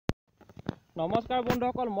নমস্কাৰ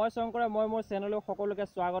বন্ধুসকল, মই শংকৰে মোৰ চেনেলক সকলোকে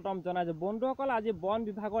স্বাগতম জনাইছোঁ। বন্ধুসকল, আজি বন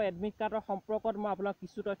বিভাগৰ এডমিট কাৰ্ডৰ সম্পৰ্কত মই আপোনাক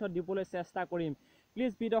কিছু তথ্য দিবলৈ চেষ্টা কৰিম।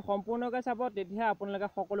 প্লিজ ভিডিঅ' সম্পূৰ্ণকৈ চাব, তেতিয়া আপোনালোকে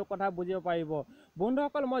সকলো কথা বুজিব পাৰিব।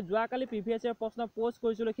 বন্ধুসকল, মই যোৱাকালি প্ৰিভিয়াছ ইয়েৰ প্ৰশ্ন পোষ্ট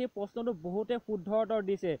কৰিছিলোঁ। সেই প্ৰশ্নটো বহুতে শুদ্ধ উত্তৰ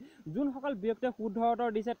দিছে। যোনসকল ব্যক্তিয়ে শুদ্ধ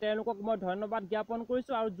উত্তৰ দিছে তেওঁলোকক মই ধন্যবাদ জ্ঞাপন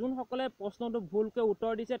কৰিছোঁ, আৰু যোনসকলে প্ৰশ্নটো ভুলকৈ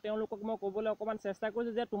উত্তৰ দিছে তেওঁলোকক মই ক'বলৈ অকণমান চেষ্টা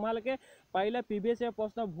কৰিছোঁ যে তোমালোকে পাৰিলে প্ৰিভিয়াছ ইয়েৰ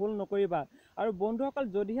প্ৰশ্ন ভুল নকৰিবা। আৰু বন্ধুসকল,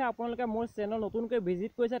 যদিহে আপোনালোকে মোৰ চেনেল নতুনকৈ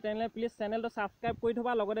ভিজিট কৰিছে তেনেহ'লে প্লিজ চেনেলটো ছাবস্ক্ৰাইব কৰি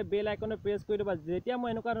থবা, লগতে বেল আইকনটো প্ৰেছ কৰি থবা। যেতিয়া মই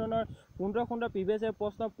এনেকুৱা ধৰণৰ সুন্দৰ প্ৰিভিয়াছ ইয়েৰ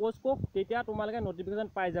প্ৰশ্ন পোষ্ট কৰোঁ তেতিয়া তোমালোকে নটিফিকেশ্যন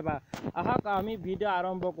পাই যাবা। আহক আমি ভিডিঅ'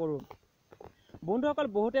 আৰম্ভ কৰোঁ। বন্ধুসকল,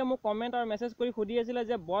 বহুতে মোক কমেণ্ট আৰু মেছেজ কৰি সুধি আছিলে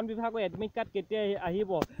যে বন বিভাগৰ এডমিট কাৰ্ড কেতিয়া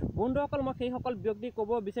আহিব। বন্ধুসকল, মই সেইসকল ব্যক্তিক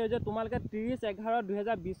ক'ব বিচাৰোঁ যে তোমালোকে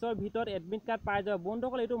 30/11/2020 ভিতৰত এডমিট কাৰ্ড পাই যাব।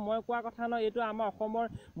 বন্ধুসকল, এইটো মই কোৱা কথা নহয়, এইটো আমাৰ অসমৰ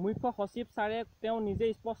মুখ্য সচিব ছাৰে তেওঁ নিজে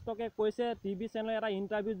স্পষ্টকৈ কৈছে। টিভি চেনেলৰ এটা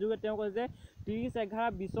ইণ্টাৰভিউৰ যোগে তেওঁ কৈছে যে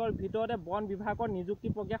 30/11/2020 ভিতৰতে বন বিভাগৰ নিযুক্তি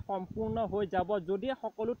প্ৰক্ৰিয়া সম্পূৰ্ণ হৈ যাব, যদি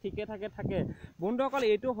সকলো ঠিকে থাকে। বন্ধুসকল,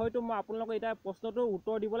 এইটো হয়তো মই আপোনালোকক এতিয়া প্ৰশ্নটোৰ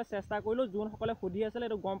উত্তৰ দিবলৈ চেষ্টা কৰিলোঁ। যোনসকলে সুধি আছিলে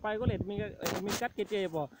এইটো গম পাই গ'ল এডমিট কাৰ্ড কেতিয়া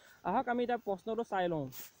আহিব। আহক আমি এতিয়া প্ৰশ্নটো চাই লওঁ।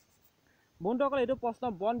 বন্ধুসকল, এইটো প্ৰশ্ন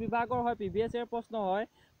বন বিভাগৰ হয়, প্ৰিভিয়াছ ইয়েৰ প্ৰশ্ন হয়।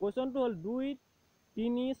 কুৱেশ্যনটো হ'ল 2,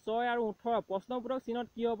 3, 6 আৰু 18। প্ৰশ্নবোধক চিহ্নত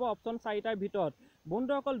কি হ'ব? অপশ্যন 4টাৰ ভিতৰত।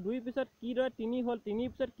 বন্ধুসকল, 2 পিছত কিদৰে 3 হ'ল, 3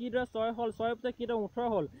 পিছত কিদৰে 6 হ'ল, 6 পিছত কিদৰে 18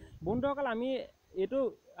 হ'ল। বন্ধুসকল, আমি এইটো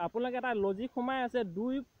আপোনালোকে এটা লজিক সোমাই আছে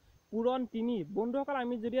 2 পূৰণ 3। বন্ধুসকল,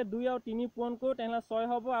 আমি যদি 2 আৰু 3 পূৰণ কৰোঁ তেনেহ'লে 6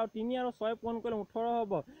 হ'ব, আৰু 3 আৰু 6 পূৰণ কৰিলে 18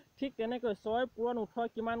 হ'ব। ঠিক তেনেকৈ 6 পূৰণ 18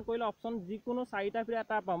 কিমান কৰিলে অপশ্যন যিকোনো 4টাৰ ভিতৰত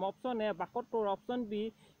এটা পাম। Option A 72, option B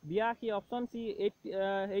 82, option C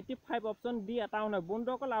 85, option D 51।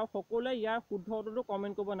 বন্ধুসকল, আৰু সকলোৱে ইয়াৰ শুদ্ধ উত্তৰটো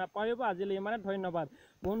কমেণ্ট কৰিব নাপাহৰিব। আজিলৈ ইমানে, ধন্যবাদ।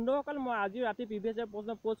 বন্ধুসকল, মই আজি ৰাতি প্ৰিভিয়াছ ইয়েৰ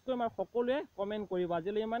প্ৰশ্ন পোষ্ট কৰিম আৰু সকলোৱে কমেণ্ট কৰিব।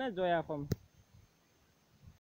 আজিলৈ ইমানে, জয় অসম।